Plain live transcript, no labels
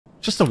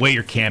Just the way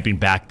you're camping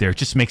back there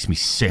just makes me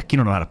sick. You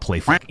don't know how to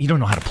play. You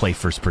don't know how to play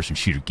first-person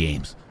shooter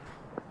games.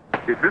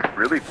 Is this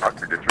really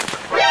Dr.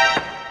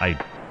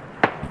 Disrespect?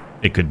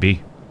 It could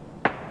be.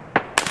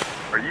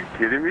 Are you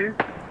kidding me?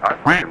 I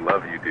fucking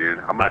love you, dude.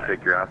 I'm gonna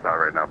take your ass out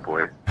right now,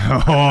 boy.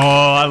 Oh,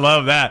 I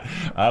love that.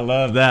 I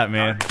love that,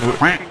 man. You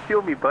can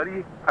kill me,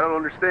 buddy. I don't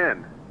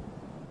understand.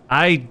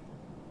 I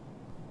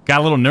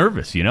got a little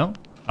nervous, you know?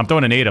 I'm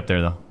throwing a nade up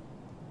there, though.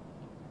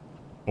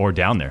 Or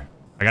down there.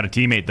 I got a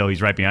teammate, though.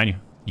 He's right behind you.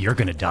 You're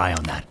gonna die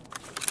on that.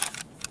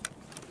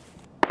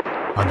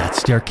 On that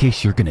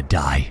staircase, you're gonna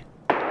die.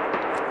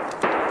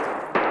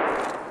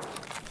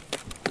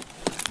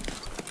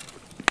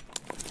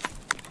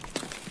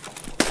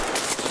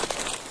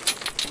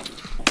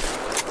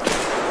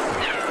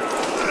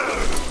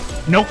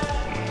 Nope.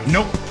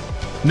 Nope.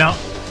 No.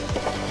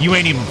 You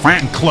ain't even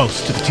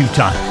close to the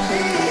 2-ton.